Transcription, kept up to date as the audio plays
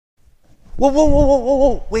Whoa, whoa, whoa, whoa, whoa,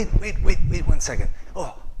 whoa. Wait 1 second.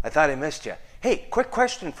 Oh, I thought I missed you. Hey, quick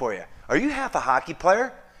question for you. Are you half a hockey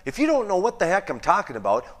player? If you don't know what the heck I'm talking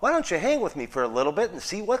about, why don't you hang with me for a little bit and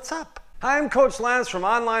see what's up? Hi, I'm Coach Lance from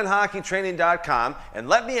OnlineHockeyTraining.com, and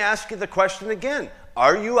let me ask you the question again.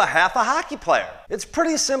 Are you a half a hockey player? It's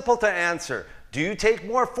pretty simple to answer. Do you take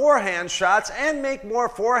more forehand shots and make more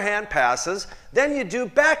forehand passes than you do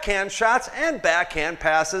backhand shots and backhand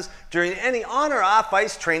passes during any on or off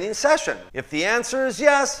ice training session? If the answer is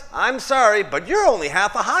yes, I'm sorry, but you're only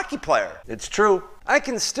half a hockey player. It's true. I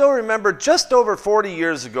can still remember just over 40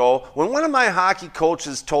 years ago when one of my hockey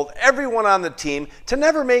coaches told everyone on the team to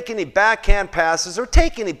never make any backhand passes or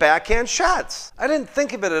take any backhand shots. I didn't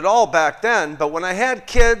think of it at all back then, but when I had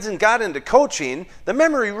kids and got into coaching, the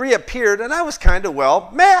memory reappeared and I was kind of,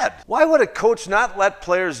 well, mad. Why would a coach not let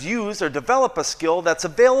players use or develop a skill that's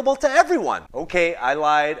available to everyone? Okay, I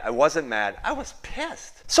lied. I wasn't mad. I was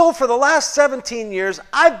pissed. So for the last 17 years,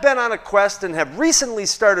 I've been on a quest and have recently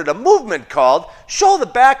started a movement called Show the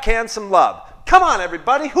Backhand Some Love. Come on,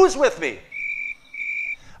 everybody, who's with me?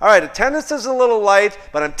 All right, attendance is a little light,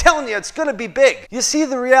 but I'm telling you, it's going to be big. You see,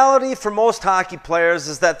 the reality for most hockey players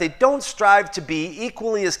is that they don't strive to be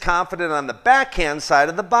equally as confident on the backhand side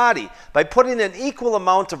of the body by putting an equal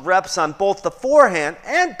amount of reps on both the forehand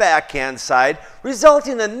and backhand side,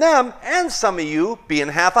 resulting in them and some of you being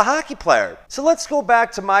half a hockey player. So let's go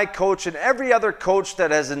back to my coach and every other coach that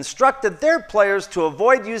has instructed their players to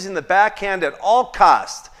avoid using the backhand at all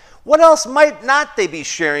costs. What else might not they be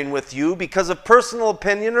sharing with you because of personal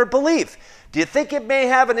opinion or belief? Do you think it may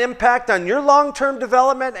have an impact on your long-term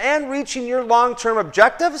development and reaching your long-term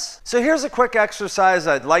objectives? So here's a quick exercise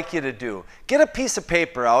I'd like you to do. Get a piece of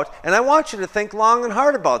paper out, and I want you to think long and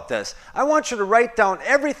hard about this. I want you to write down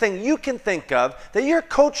everything you can think of that your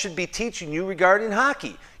coach should be teaching you regarding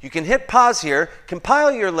hockey. You can hit pause here,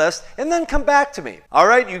 compile your list, and then come back to me. All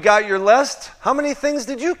right, you got your list? How many things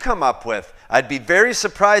did you come up with? I'd be very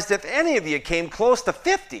surprised if any of you came close to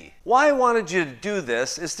 50. Why I wanted you to do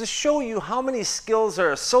this is to show you how many skills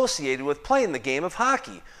are associated with playing the game of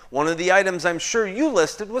hockey. One of the items I'm sure you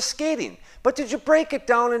listed was skating, but did you break it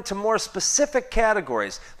down into more specific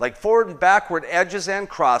categories like forward and backward edges and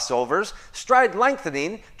crossovers, stride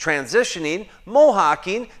lengthening, transitioning,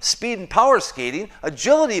 mohawking, speed and power skating,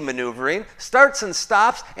 agility maneuvering, starts and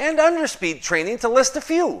stops, and underspeed training, to list a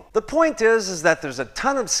few? The point is that there's a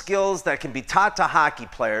ton of skills that can be taught to hockey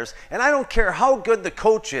players, and I don't care how good the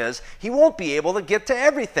coach is, he won't be able to get to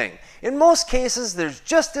everything. In most cases, there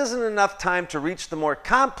just isn't enough time to reach the more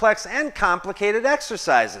complex and complicated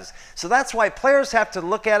exercises. So that's why players have to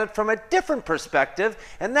look at it from a different perspective,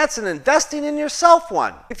 and that's an investing in yourself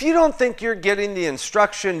one. If you don't think you're getting the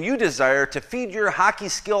instruction you desire to feed your hockey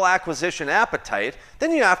skill acquisition appetite,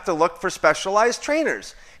 then you have to look for specialized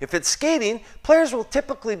trainers. If it's skating, players will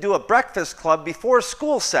typically do a breakfast club before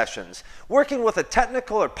school sessions, working with a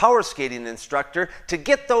technical or power skating instructor to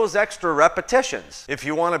get those extra repetitions. If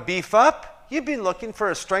you want to beef up, you'd be looking for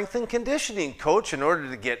a strength and conditioning coach in order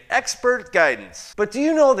to get expert guidance. But do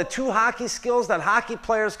you know the two hockey skills that hockey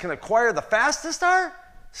players can acquire the fastest are?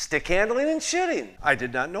 Stick handling and shooting. I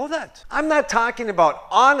did not know that. I'm not talking about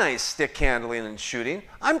on-ice stick handling and shooting.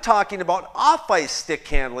 I'm talking about off-ice stick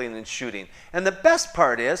handling and shooting. And the best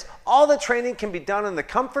part is, all the training can be done in the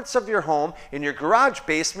comforts of your home, in your garage,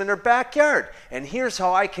 basement, or backyard. And here's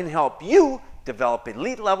how I can help you develop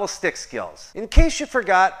elite-level stick skills. In case you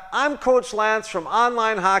forgot, I'm Coach Lance from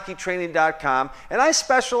OnlineHockeyTraining.com, and I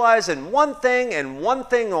specialize in one thing and one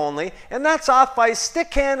thing only, and that's off-ice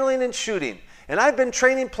stick handling and shooting. And I've been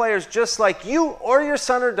training players just like you or your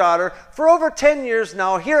son or daughter for over 10 years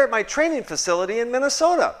now here at my training facility in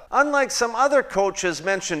Minnesota. Unlike some other coaches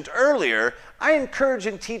mentioned earlier, I encourage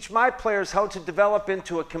and teach my players how to develop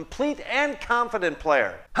into a complete and confident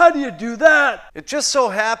player. How do you do that? It just so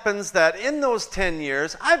happens that in those 10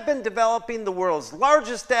 years, I've been developing the world's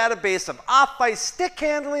largest database of off-ice stick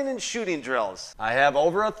handling and shooting drills. I have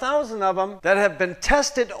over 1,000 of them that have been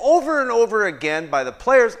tested over and over again by the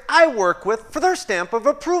players I work with for their stamp of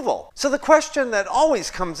approval. So the question that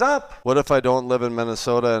always comes up, what if I don't live in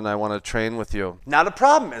Minnesota and I want to train with you? Not a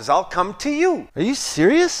problem, as I'll come to you. Are you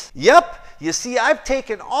serious? Yep. You see, I've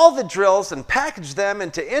taken all the drills and packaged them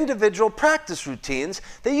into individual practice routines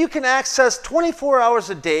that you can access 24 hours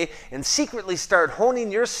a day and secretly start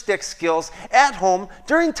honing your stick skills at home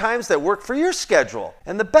during times that work for your schedule.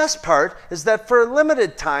 And the best part is that for a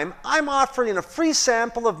limited time, I'm offering a free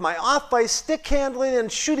sample of my off-ice stick handling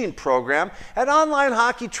and shooting program at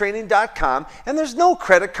OnlineHockeyTraining.com, and there's no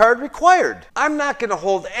credit card required. I'm not going to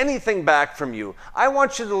hold anything back from you. I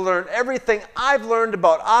want you to learn everything I've learned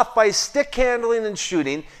about off-ice stick stick handling and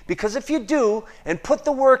shooting, because if you do and put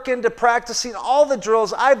the work into practicing all the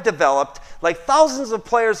drills I've developed, like thousands of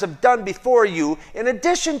players have done before you, in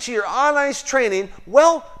addition to your on-ice training,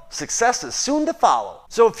 well, success is soon to follow.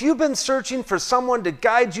 So if you've been searching for someone to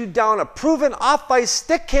guide you down a proven off-ice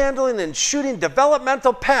stick handling and shooting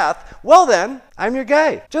developmental path, well then, I'm your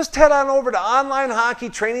guy. Just head on over to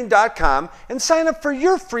onlinehockeytraining.com and sign up for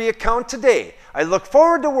your free account today. I look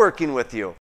forward to working with you.